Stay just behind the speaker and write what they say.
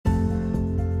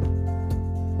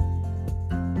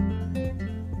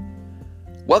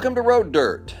Welcome to Road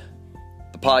Dirt,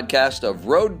 the podcast of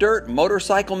Road Dirt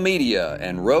Motorcycle Media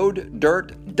and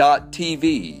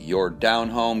RoadDirt.tv, your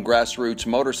down-home grassroots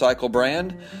motorcycle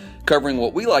brand, covering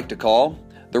what we like to call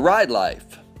the ride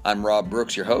life. I'm Rob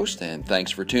Brooks, your host, and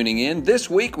thanks for tuning in. This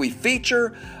week we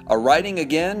feature a writing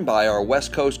again by our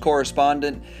West Coast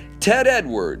correspondent, Ted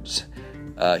Edwards.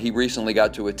 He recently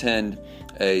got to attend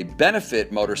a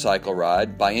benefit motorcycle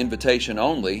ride by invitation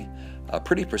only, a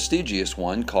pretty prestigious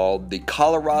one called the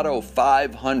Colorado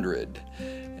 500.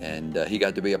 And he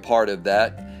got to be a part of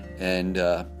that and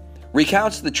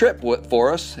recounts the trip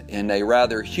for us in a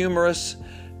rather humorous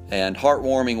and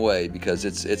heartwarming way because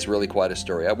it's really quite a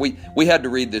story. We had to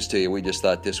read this to you. We just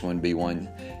thought this one would be one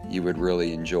you would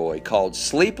really enjoy, called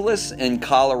Sleepless in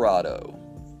Colorado.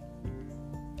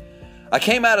 I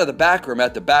came out of the back room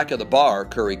at the back of the bar,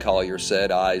 Curry Collier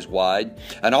said, eyes wide,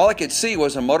 and all I could see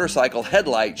was a motorcycle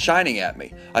headlight shining at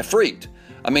me. I freaked.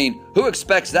 I mean, who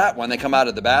expects that when they come out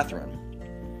of the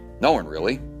bathroom? No one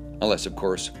really, unless, of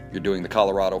course, you're doing the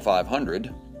Colorado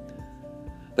 500.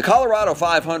 The Colorado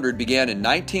 500 began in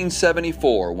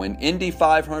 1974 when Indy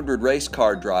 500 race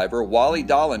car driver Wally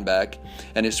Dallenbach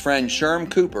and his friend Sherm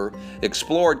Cooper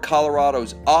explored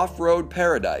Colorado's off-road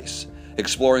paradise,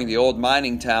 exploring the old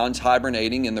mining towns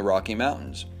hibernating in the Rocky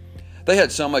Mountains. They had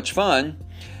so much fun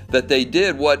that they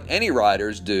did what any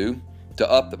riders do to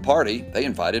up the party. They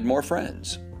invited more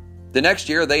friends. The next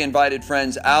year, they invited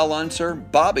friends Al Unser,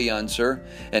 Bobby Unser,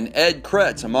 and Ed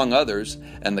Kretz, among others,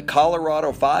 and the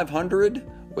Colorado 500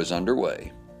 was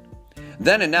underway.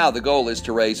 Then and now, the goal is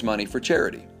to raise money for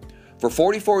charity. For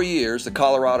 44 years, the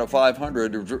Colorado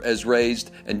 500 has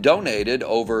raised and donated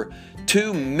over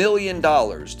 $2 million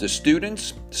to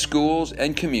students, schools,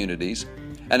 and communities,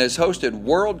 and has hosted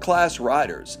world-class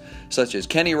riders such as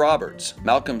Kenny Roberts,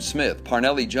 Malcolm Smith,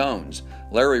 Parnelli Jones,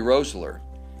 Larry Roessler,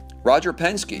 Roger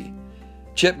Penske,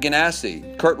 Chip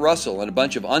Ganassi, Kurt Russell, and a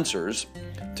bunch of Unsers,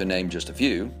 to name just a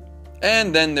few.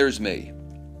 And then there's me.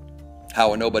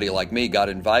 How a nobody like me got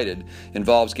invited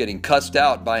involves getting cussed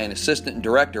out by an assistant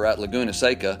director at Laguna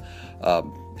Seca,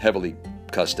 heavily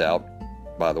cussed out,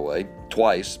 by the way,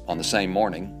 twice on the same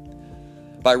morning,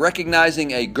 by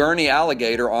recognizing a Gurney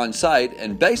alligator on site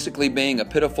and basically being a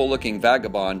pitiful-looking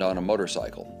vagabond on a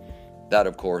motorcycle. That,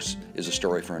 of course, is a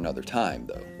story for another time,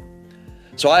 though.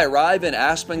 So I arrive in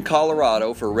Aspen,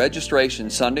 Colorado for registration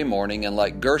Sunday morning, and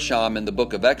like Gershom in the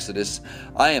book of Exodus,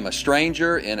 I am a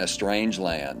stranger in a strange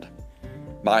land.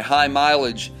 My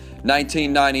high-mileage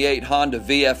 1998 Honda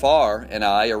VFR and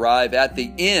I arrive at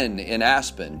the inn in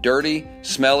Aspen, dirty,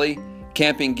 smelly,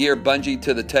 camping gear bungee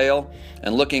to the tail,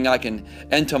 and looking like an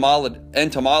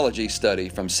entomology study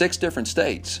from 6 different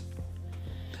states.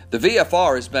 The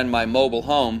VFR has been my mobile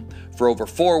home for over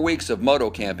 4 weeks of moto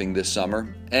camping this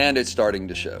summer, and it's starting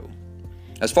to show.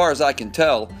 As far as I can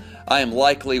tell, I am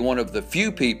likely one of the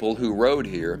few people who rode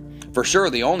here, for sure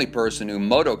the only person who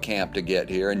moto camped to get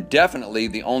here, and definitely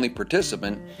the only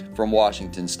participant from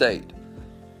Washington State.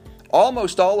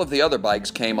 Almost all of the other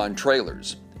bikes came on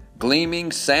trailers,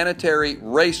 gleaming sanitary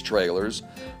race trailers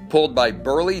pulled by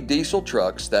burly diesel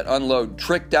trucks that unload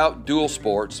tricked-out dual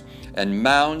sports and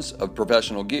mounds of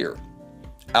professional gear.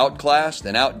 Outclassed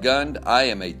and outgunned, I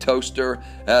am a toaster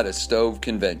at a stove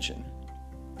convention.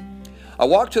 I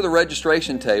walk to the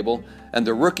registration table and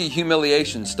the rookie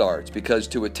humiliation starts because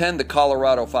to attend the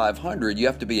Colorado 500, you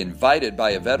have to be invited by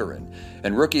a veteran,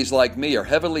 and rookies like me are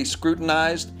heavily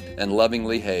scrutinized and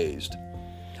lovingly hazed.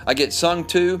 I get sung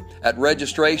to at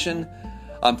registration.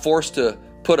 I'm forced to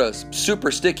put a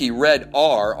super sticky red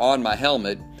R on my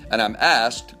helmet, and I'm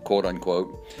asked, quote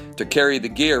unquote, to carry the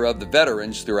gear of the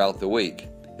veterans throughout the week.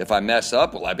 If I mess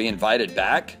up, will I be invited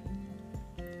back?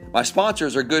 My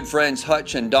sponsors are good friends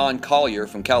Hutch and Don Collier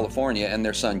from California, and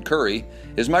their son Curry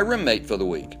is my roommate for the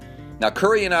week. Now,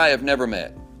 Curry and I have never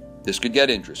met. This could get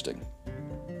interesting.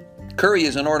 Curry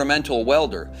is an ornamental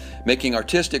welder, making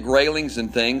artistic railings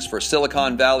and things for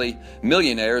Silicon Valley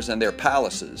millionaires and their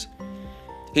palaces.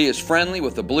 He is friendly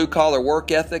with a blue-collar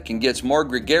work ethic and gets more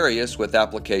gregarious with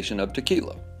application of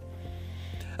tequila.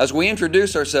 As we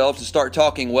introduce ourselves to start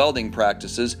talking welding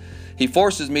practices, he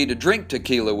forces me to drink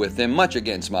tequila with him, much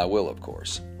against my will, of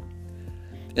course.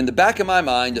 In the back of my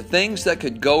mind, the things that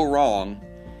could go wrong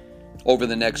over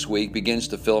the next week begins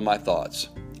to fill my thoughts.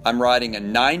 I'm riding a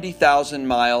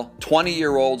 90,000-mile,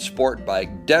 20-year-old sport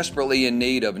bike desperately in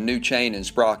need of a new chain and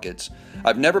sprockets.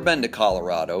 I've never been to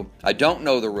Colorado. I don't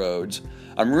know the roads.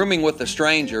 I'm rooming with a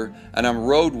stranger, and I'm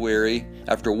road weary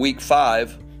after week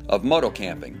 5 of moto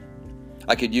camping.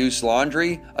 I could use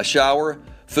laundry, a shower,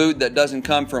 food that doesn't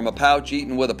come from a pouch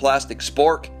eaten with a plastic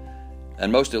spork,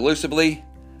 and most elusively,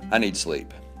 I need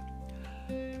sleep.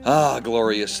 Ah,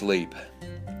 glorious sleep.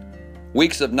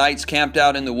 Weeks of nights camped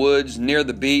out in the woods, near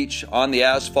the beach, on the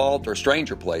asphalt, or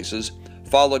stranger places,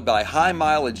 followed by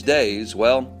high-mileage days,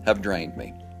 well, have drained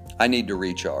me. I need to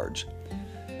recharge.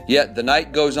 Yet the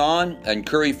night goes on, and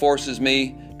Curry forces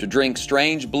me to drink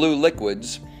strange blue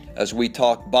liquids as we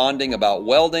talk bonding about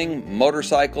welding,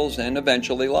 motorcycles, and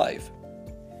eventually life.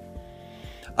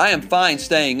 I am fine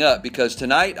staying up because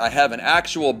tonight I have an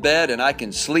actual bed and I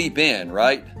can sleep in,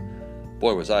 right?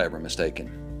 Boy, was I ever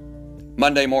mistaken.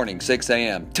 Monday morning, 6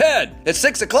 a.m. "Ted, it's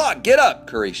 6 o'clock, get up,"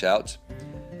 Curry shouts.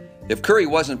 If Curry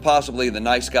wasn't possibly the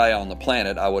nice guy on the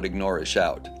planet, I would ignore his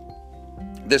shout.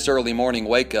 This early morning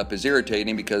wake-up is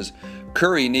irritating because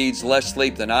Curry needs less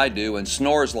sleep than I do and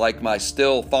snores like my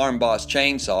Stihl Farm Boss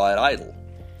chainsaw at idle.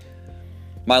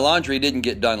 My laundry didn't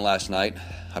get done last night.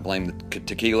 I blame the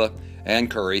tequila and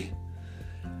Curry.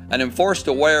 And am forced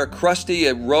to wear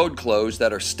crusty road clothes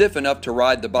that are stiff enough to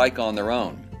ride the bike on their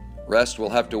own. Rest will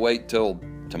have to wait till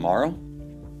tomorrow.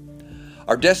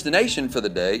 Our destination for the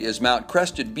day is Mount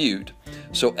Crested Butte,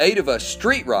 so 8 of us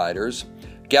street riders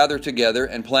gather together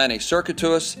and plan a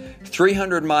circuitous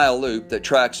 300-mile loop that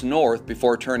tracks north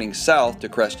before turning south to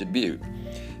Crested Butte.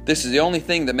 This is the only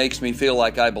thing that makes me feel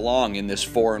like I belong in this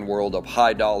foreign world of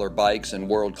high-dollar bikes and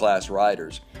world-class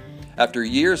riders. After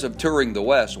years of touring the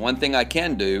West, one thing I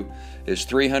can do is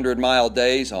 300-mile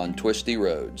days on twisty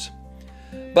roads.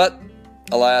 But,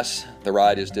 alas, the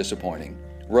ride is disappointing.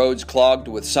 Roads clogged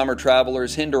with summer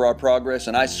travelers hinder our progress,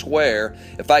 and I swear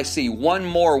if I see one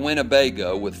more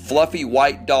Winnebago with fluffy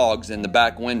white dogs in the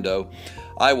back window,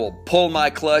 I will pull my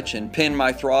clutch and pin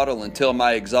my throttle until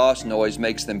my exhaust noise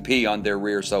makes them pee on their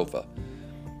rear sofa.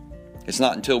 It's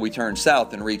not until we turn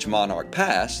south and reach Monarch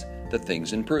Pass that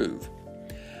things improve.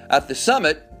 At the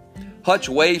summit, Hutch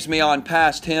waves me on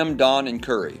past him, Don, and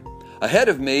Curry. Ahead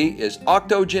of me is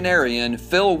octogenarian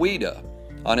Phil Weeda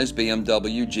on his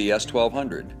BMW GS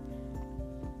 1200.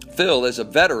 Phil is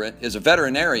a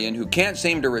veterinarian who can't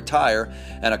seem to retire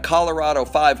and a Colorado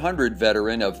 500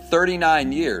 veteran of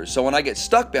 39 years. So when I get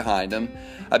stuck behind him,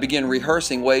 I begin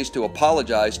rehearsing ways to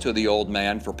apologize to the old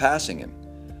man for passing him.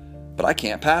 But I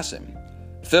can't pass him.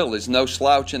 Phil is no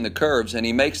slouch in the curves, and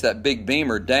he makes that big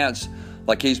Beamer dance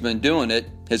like he's been doing it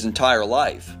his entire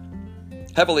life.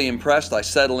 Heavily impressed, I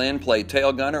settle in, play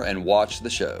tail gunner, and watch the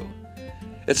show.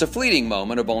 It's a fleeting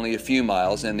moment of only a few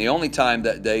miles, and the only time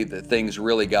that day that things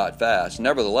really got fast.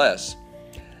 Nevertheless,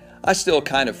 I still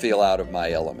kind of feel out of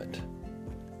my element.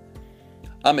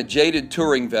 I'm a jaded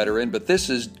touring veteran, but this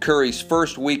is Curry's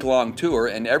first week-long tour,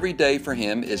 and every day for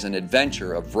him is an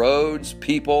adventure of roads,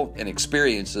 people, and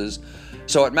experiences.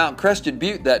 So at Mount Crested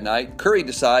Butte that night, Curry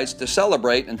decides to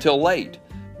celebrate until late.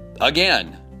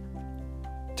 Again.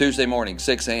 Tuesday morning,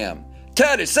 6 a.m.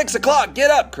 "Ted, it's 6 o'clock,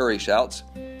 get up," Curry shouts.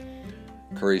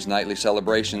 Curry's nightly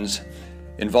celebrations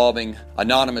involving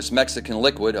anonymous Mexican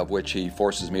liquid, of which he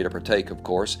forces me to partake, of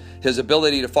course, his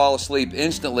ability to fall asleep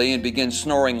instantly and begin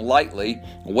snoring lightly,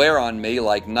 wear on me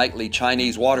like nightly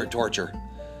Chinese water torture.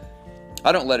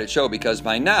 I don't let it show because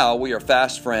by now we are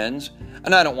fast friends,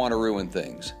 and I don't want to ruin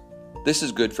things. This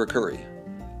is good for Curry.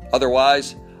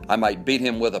 Otherwise, I might beat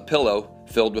him with a pillow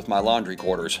filled with my laundry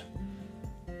quarters.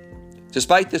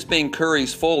 Despite this being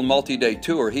Curry's full multi-day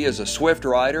tour, he is a swift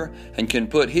rider and can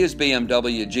put his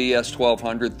BMW GS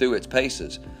 1200 through its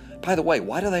paces. By the way,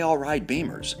 why do they all ride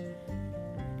Beamers?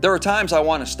 There are times I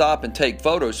want to stop and take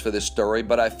photos for this story,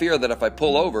 but I fear that if I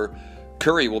pull over,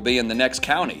 Curry will be in the next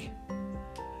county.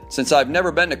 Since I've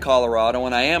never been to Colorado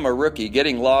and I am a rookie,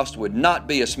 getting lost would not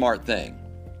be a smart thing.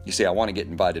 You see, I want to get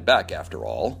invited back after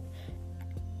all.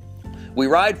 We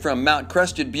ride from Mount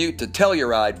Crested Butte to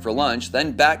Telluride for lunch,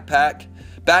 then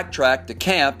backtrack to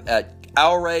camp at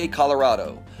Ouray,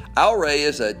 Colorado. Ouray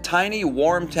is a tiny,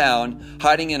 warm town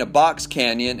hiding in a box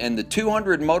canyon, and the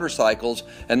 200 motorcycles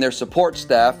and their support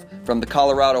staff from the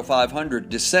Colorado 500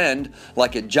 descend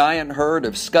like a giant herd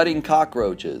of scudding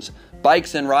cockroaches,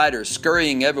 bikes and riders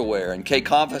scurrying everywhere, and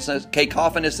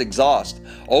cacophonous exhaust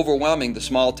overwhelming the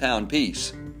small town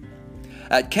peace.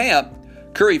 At camp,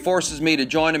 Curry forces me to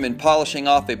join him in polishing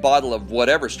off a bottle of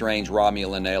whatever strange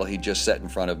Romulan ale he just set in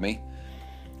front of me.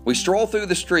 We stroll through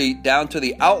the street down to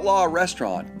the Outlaw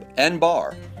Restaurant and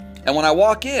Bar, and when I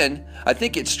walk in, I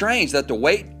think it's strange that the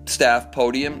wait staff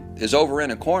podium is over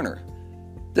in a corner.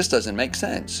 This doesn't make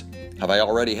sense. Have I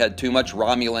already had too much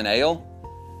Romulan ale?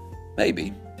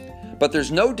 Maybe. But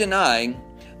there's no denying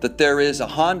that there is a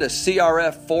Honda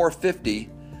CRF 450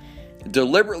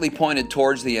 deliberately pointed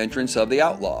towards the entrance of the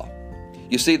Outlaw.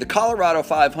 You see, the Colorado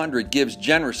 500 gives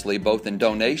generously both in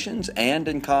donations and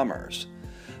in commerce.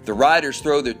 The riders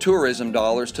throw their tourism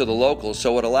dollars to the locals,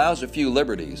 so it allows a few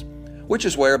liberties. which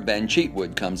is where Ben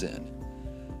Cheatwood comes in.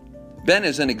 Ben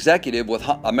is an executive with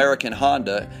American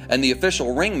Honda and the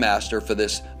official ringmaster for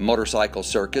this motorcycle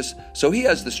circus, so he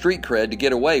has the street cred to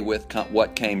get away with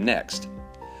what came next.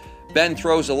 Ben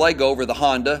throws a leg over the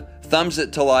Honda, thumbs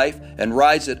it to life, and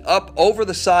rides it up over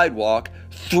the sidewalk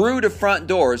through the front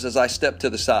doors as I step to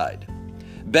the side.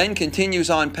 Ben continues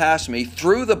on past me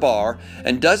through the bar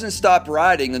and doesn't stop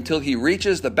riding until he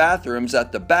reaches the bathrooms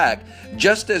at the back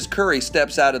just as Curry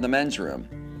steps out of the men's room.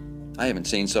 I haven't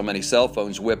seen so many cell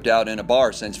phones whipped out in a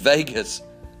bar since Vegas.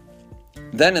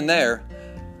 Then and there,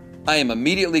 I am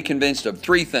immediately convinced of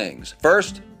three things.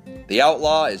 First, the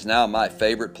Outlaw is now my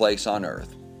favorite place on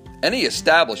earth. Any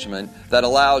establishment that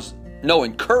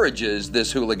encourages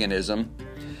this hooliganism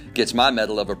gets my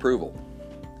medal of approval.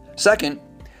 Second,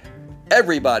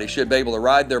 everybody should be able to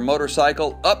ride their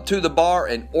motorcycle up to the bar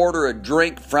and order a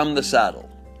drink from the saddle.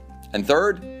 And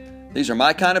third, these are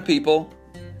my kind of people.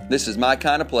 This is my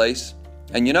kind of place,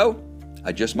 and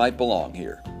I just might belong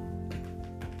here.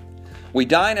 We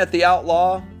dine at the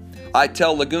Outlaw. I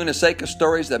tell Laguna Seca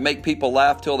stories that make people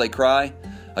laugh till they cry.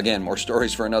 Again, more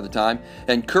stories for another time.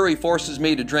 And Curry forces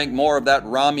me to drink more of that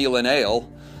Romulan ale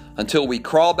until we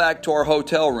crawl back to our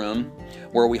hotel room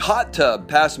where we hot tub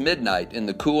past midnight in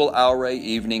the cool Ouray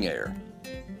evening air.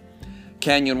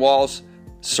 Canyon walls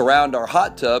surround our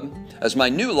hot tub as my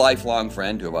new lifelong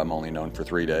friend, who I've only known for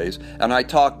 3 days, and I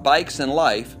talk bikes and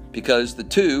life because the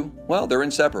two, they're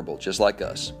inseparable, just like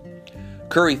us.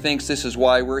 Curry thinks this is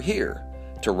why we're here,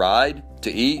 to ride,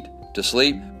 to eat, to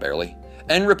sleep, barely,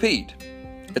 and repeat.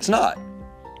 It's not,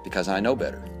 because I know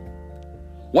better.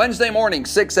 Wednesday morning,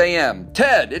 6 a.m.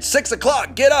 Ted, it's 6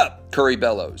 o'clock, get up, Curry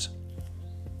bellows.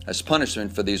 As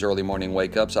punishment for these early morning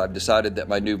wake-ups, I've decided that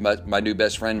my new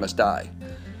best friend must die.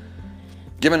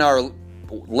 Given our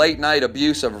late-night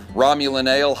abuse of Romulan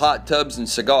ale, hot tubs, and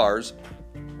cigars,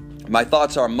 my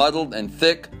thoughts are muddled and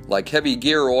thick like heavy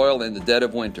gear oil in the dead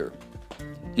of winter.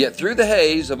 Yet through the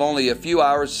haze of only a few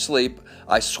hours' sleep,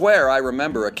 I swear I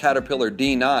remember a Caterpillar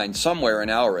D9 somewhere in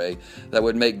Ouray that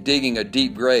would make digging a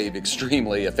deep grave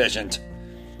extremely efficient.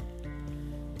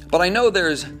 But I know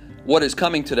there's what is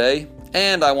coming today,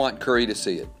 and I want Curry to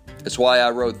see it. It's why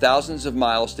I rode thousands of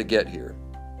miles to get here.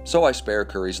 So I spare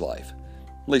Curry's life,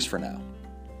 at least for now.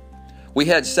 We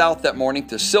head south that morning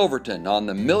to Silverton on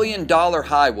the $1 Million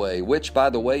Highway, which, by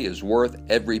the way, is worth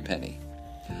every penny.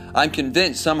 I'm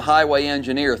convinced some highway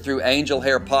engineer threw angel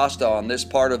hair pasta on this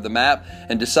part of the map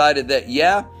and decided that,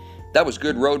 that was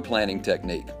good road planning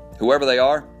technique. Whoever they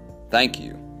are, thank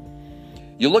you.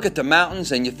 You look at the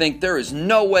mountains and you think there is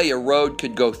no way a road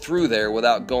could go through there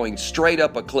without going straight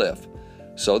up a cliff.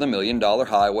 So the $1 Million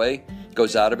Highway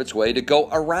goes out of its way to go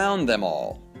around them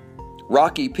all.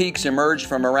 Rocky peaks emerge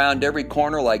from around every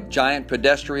corner like giant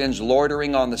pedestrians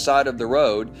loitering on the side of the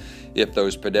road, if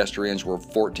those pedestrians were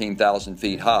 14,000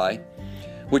 feet high,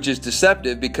 which is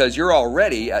deceptive because you're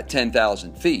already at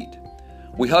 10,000 feet.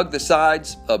 We hug the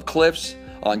sides of cliffs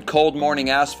on cold morning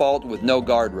asphalt with no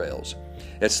guardrails.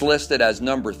 It's listed as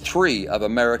number 3 of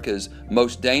America's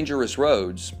most dangerous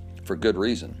roads for good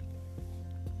reason.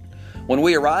 When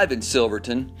we arrive in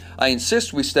Silverton, I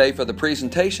insist we stay for the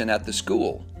presentation at the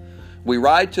school. We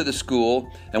ride to the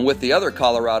school and with the other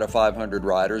Colorado 500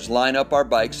 riders line up our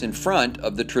bikes in front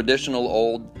of the traditional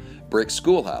old brick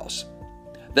schoolhouse.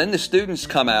 Then the students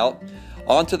come out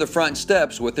onto the front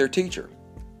steps with their teacher.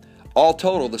 All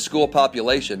total, the school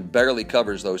population barely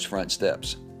covers those front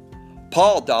steps.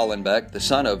 Paul Dallenbeck, the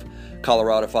son of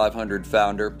Colorado 500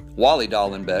 founder Wally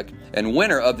Dallenbeck and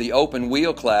winner of the open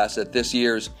wheel class at this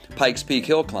year's Pikes Peak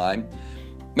Hill Climb,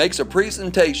 makes a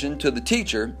presentation to the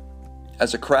teacher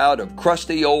as a crowd of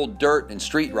crusty old dirt and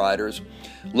street riders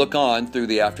look on through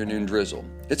the afternoon drizzle.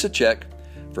 It's a check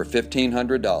for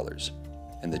 $1,500,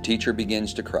 and the teacher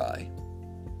begins to cry.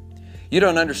 "You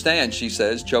don't understand," she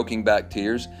says, choking back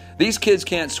tears. "These kids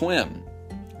can't swim.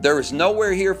 There is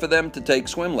nowhere here for them to take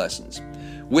swim lessons.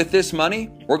 With this money,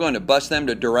 we're going to bus them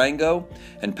to Durango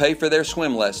and pay for their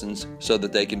swim lessons so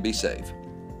that they can be safe.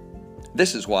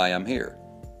 This is why I'm here.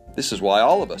 This is why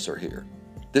all of us are here.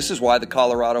 This is why the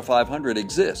Colorado 500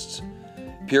 exists.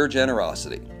 Pure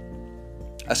generosity.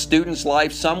 A student's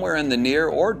life somewhere in the near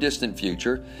or distant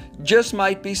future just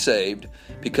might be saved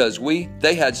because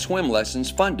they had swim lessons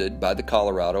funded by the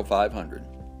Colorado 500.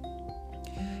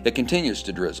 It continues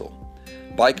to drizzle.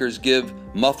 Bikers give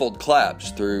muffled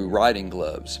claps through riding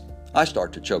gloves. I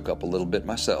start to choke up a little bit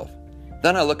myself.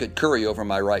 Then I look at Curry over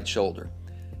my right shoulder.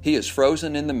 He is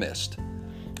frozen in the mist,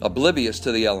 oblivious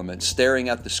to the elements, staring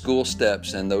at the school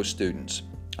steps and those students.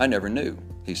 "I never knew,"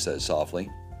 he says softly.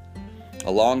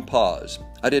 A long pause.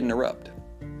 I didn't interrupt.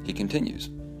 He continues.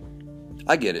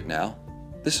 I get it now.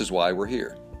 This is why we're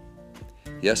here.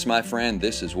 Yes, my friend,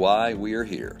 this is why we are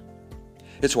here.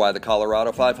 It's why the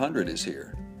Colorado 500 is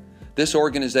here. This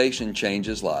organization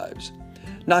changes lives.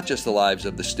 Not just the lives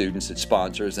of the students it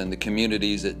sponsors and the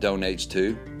communities it donates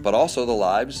to, but also the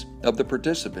lives of the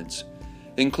participants,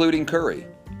 including Curry.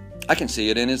 I can see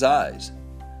it in his eyes.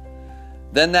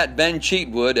 Then that Ben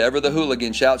Cheatwood, ever the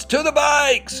hooligan, shouts, "To the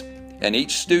bikes!" And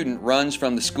each student runs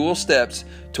from the school steps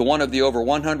to one of the over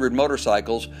 100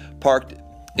 motorcycles parked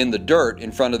in the dirt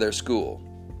in front of their school.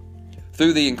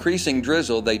 Through the increasing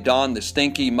drizzle, they don the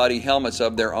stinky, muddy helmets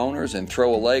of their owners and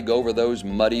throw a leg over those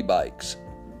muddy bikes.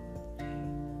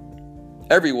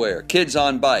 Everywhere, kids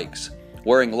on bikes,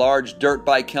 wearing large dirt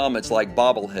bike helmets like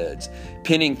bobbleheads,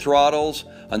 pinning throttles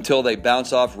until they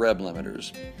bounce off rev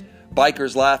limiters.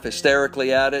 Bikers laugh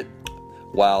hysterically at it,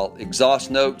 while exhaust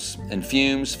notes and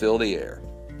fumes fill the air.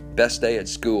 Best day at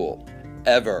school,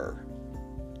 ever.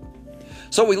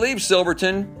 So we leave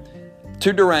Silverton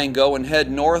to Durango and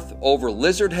head north over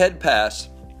Lizard Head Pass,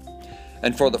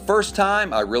 and for the first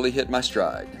time, I really hit my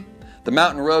stride. The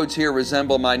mountain roads here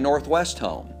resemble my Northwest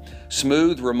home.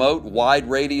 Smooth, remote, wide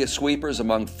radius sweepers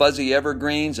among fuzzy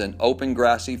evergreens and open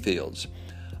grassy fields.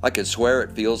 I could swear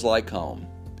it feels like home.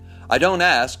 I don't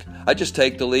ask, I just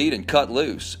take the lead and cut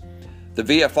loose. The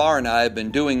VFR and I have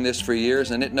been doing this for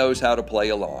years, and it knows how to play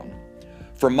along.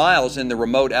 For miles in the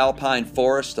remote alpine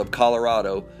forests of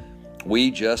Colorado, we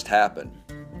just happen.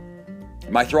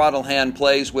 My throttle hand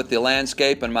plays with the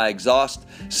landscape and my exhaust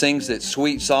sings its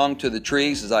sweet song to the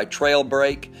trees as I trail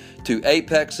brake to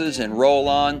apexes and roll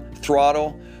on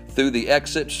throttle through the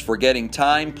exits, forgetting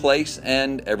time, place,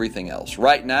 and everything else.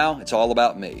 Right now, it's all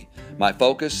about me, my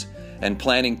focus, and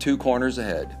planning 2 corners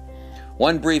ahead.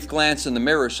 One brief glance in the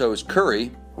mirror shows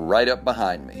Curry right up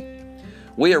behind me.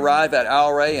 We arrive at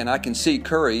Ouray and I can see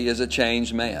Curry is a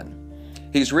changed man.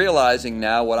 He's realizing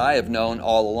now what I have known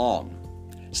all along.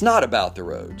 It's not about the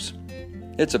roads.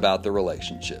 It's about the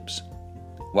relationships.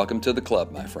 Welcome to the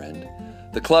club, my friend.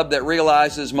 The club that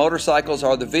realizes motorcycles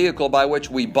are the vehicle by which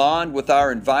we bond with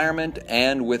our environment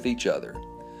and with each other.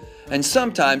 And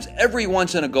sometimes, every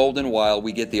once in a golden while,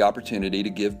 we get the opportunity to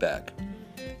give back.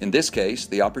 In this case,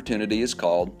 the opportunity is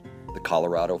called the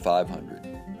Colorado 500.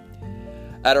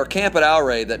 At our camp at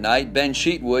Ouray that night, Ben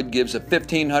Cheatwood gives a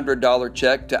 $1,500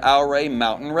 check to Ouray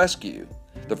Mountain Rescue.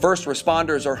 The first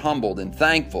responders are humbled and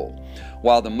thankful,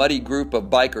 while the muddy group of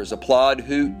bikers applaud,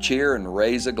 hoot, cheer, and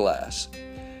raise a glass.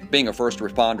 Being a first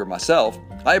responder myself,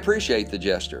 I appreciate the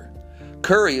gesture.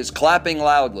 Curry is clapping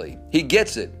loudly. He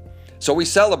gets it. So we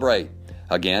celebrate,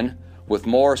 again, with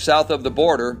more south of the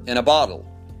border in a bottle.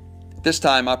 This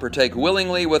time I partake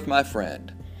willingly with my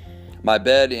friend. My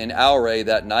bed in Ouray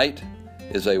that night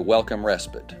is a welcome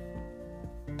respite.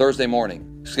 Thursday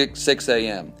morning, 6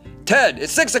 a.m. "Ted,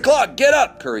 it's 6 o'clock, get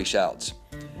up!" Curry shouts.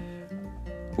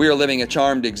 We are living a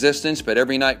charmed existence, but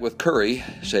every night with Curry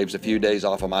shaves a few days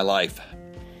off of my life.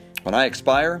 When I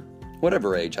expire,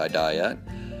 whatever age I die at,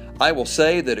 I will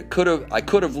say that I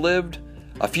could have lived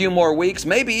a few more weeks,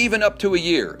 maybe even up to a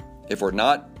year, if it were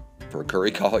not for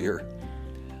Curry Collier.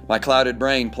 My clouded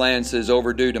brain plans his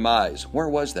overdue demise. Where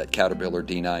was that Caterpillar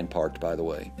D9 parked, by the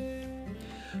way?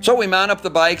 So we mount up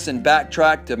the bikes and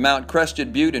backtrack to Mount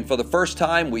Crested Butte, and for the first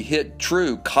time we hit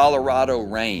true Colorado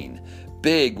rain.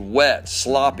 Big, wet,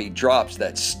 sloppy drops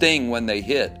that sting when they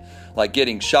hit, like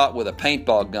getting shot with a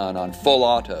paintball gun on full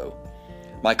auto.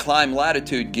 My Climb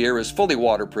Latitude gear is fully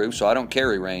waterproof, so I don't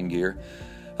carry rain gear.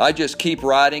 I just keep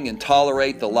riding and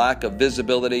tolerate the lack of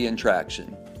visibility and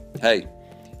traction. Hey,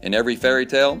 in every fairy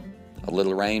tale, a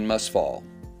little rain must fall.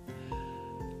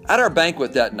 At our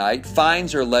banquet that night,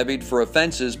 fines are levied for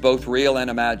offenses both real and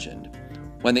imagined.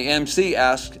 When the MC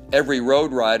asked every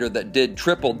road rider that did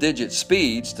triple-digit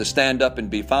speeds to stand up and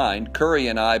be fined, Curry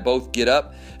and I both get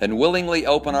up and willingly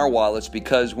open our wallets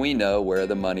because we know where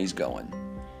the money's going.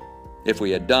 If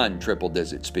we had done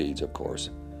triple-digit speeds, of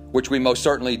course, which we most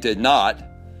certainly did not,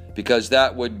 because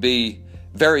that would be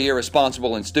very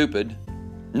irresponsible and stupid.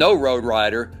 No road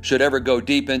rider should ever go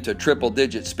deep into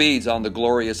triple-digit speeds on the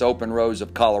glorious open roads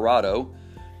of Colorado,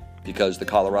 because the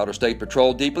Colorado State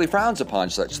Patrol deeply frowns upon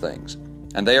such things.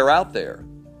 And they are out there,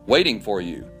 waiting for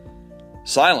you,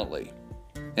 silently,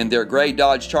 in their gray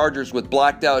Dodge Chargers with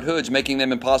blacked-out hoods making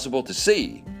them impossible to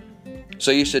see.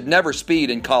 So you should never speed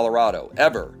in Colorado,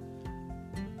 ever.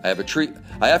 I have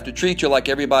to treat you like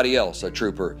everybody else, a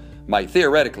trooper might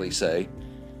theoretically say.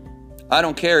 I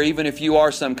don't care even if you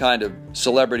are some kind of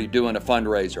celebrity doing a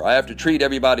fundraiser. I have to treat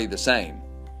everybody the same.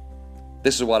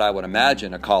 This is what I would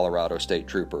imagine a Colorado State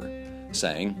Trooper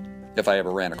saying if I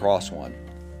ever ran across one.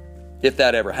 If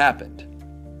that ever happened,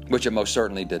 which it most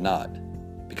certainly did not,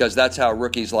 because that's how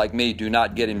rookies like me do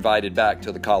not get invited back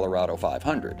to the Colorado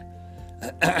 500.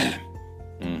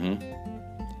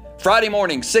 Friday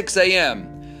morning, 6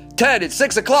 a.m. Ted, it's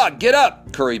 6 o'clock. Get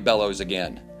up, Curry bellows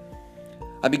again.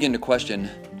 I begin to question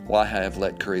why I have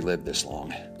let Curry live this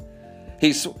long.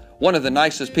 He's one of the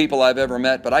nicest people I've ever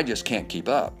met, but I just can't keep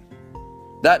up.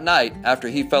 That night, after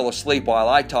he fell asleep while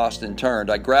I tossed and turned,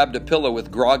 I grabbed a pillow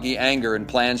with groggy anger and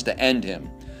plans to end him.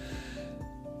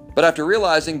 But after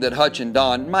realizing that Hutch and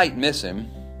Don might miss him,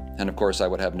 and of course I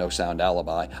would have no sound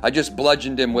alibi, I just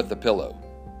bludgeoned him with the pillow.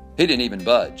 He didn't even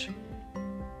budge.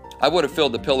 I would have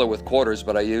filled the pillow with quarters,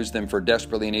 but I used them for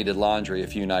desperately needed laundry a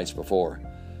few nights before.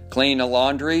 Clean the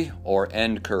laundry or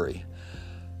end Curry.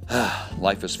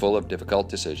 Life is full of difficult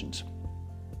decisions.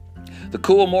 The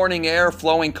cool morning air,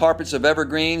 flowing carpets of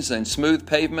evergreens, and smooth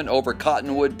pavement over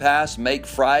Cottonwood Pass make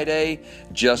Friday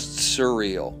just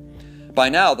surreal. By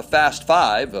now, the Fast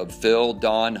Five of Phil,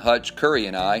 Don, Hutch, Curry,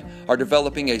 and I are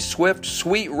developing a swift,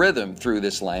 sweet rhythm through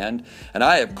this land, and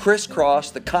I have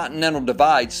crisscrossed the Continental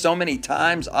Divide so many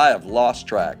times I have lost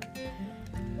track.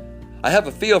 I have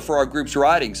a feel for our group's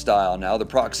riding style now, the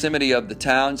proximity of the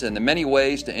towns, and the many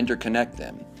ways to interconnect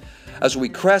them. As we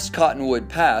crest Cottonwood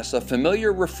Pass, a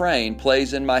familiar refrain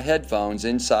plays in my headphones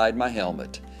inside my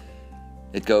helmet.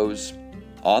 It goes,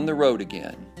 "On the road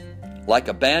again. Like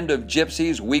a band of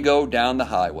gypsies, we go down the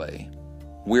highway.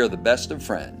 We're the best of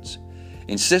friends,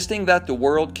 insisting that the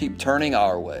world keep turning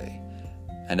our way,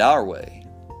 and our way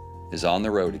is on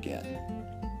the road again."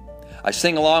 I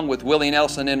sing along with Willie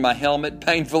Nelson in my helmet,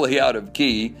 painfully out of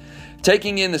key,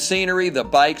 taking in the scenery, the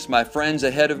bikes, my friends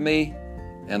ahead of me,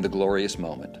 and the glorious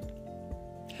moment.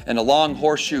 In a long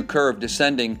horseshoe curve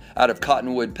descending out of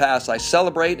Cottonwood Pass, I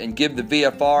celebrate and give the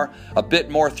VFR a bit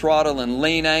more throttle and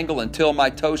lean angle until my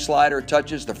toe slider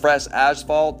touches the fresh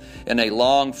asphalt in a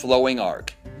long flowing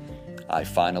arc. I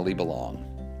finally belong.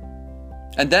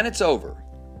 And then it's over.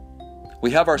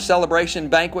 We have our celebration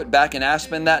banquet back in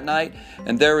Aspen that night,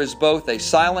 and there is both a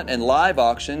silent and live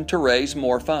auction to raise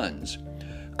more funds.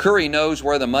 Curry knows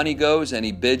where the money goes, and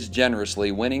he bids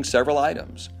generously, winning several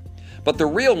items. But the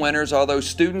real winners are those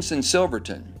students in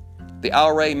Silverton, the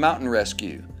Ouray Mountain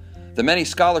Rescue, the many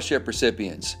scholarship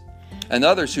recipients, and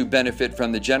others who benefit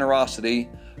from the generosity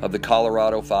of the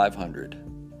Colorado 500.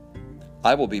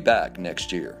 I will be back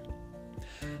next year.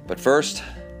 But first,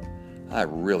 I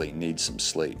really need some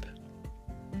sleep.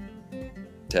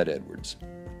 Ted Edwards.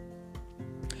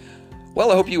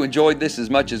 Well, I hope you enjoyed this as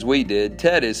much as we did.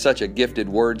 Ted is such a gifted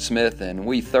wordsmith, and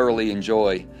we thoroughly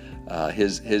enjoy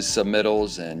his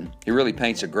submittals, and he really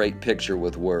paints a great picture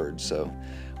with words, so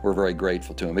we're very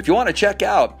grateful to him. If you want to check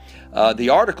out the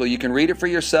article, you can read it for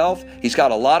yourself. He's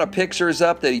got a lot of pictures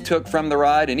up that he took from the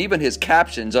ride, and even his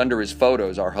captions under his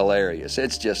photos are hilarious.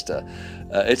 It's just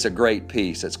it's a great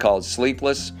piece. It's called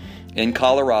Sleepless in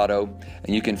Colorado,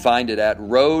 and you can find it at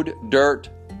roaddirt.tv.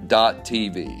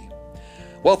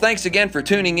 Well, thanks again for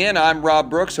tuning in. I'm Rob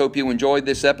Brooks. Hope you enjoyed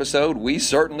this episode. We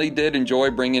certainly did enjoy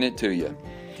bringing it to you.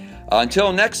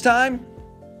 Until next time,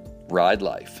 ride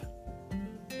life.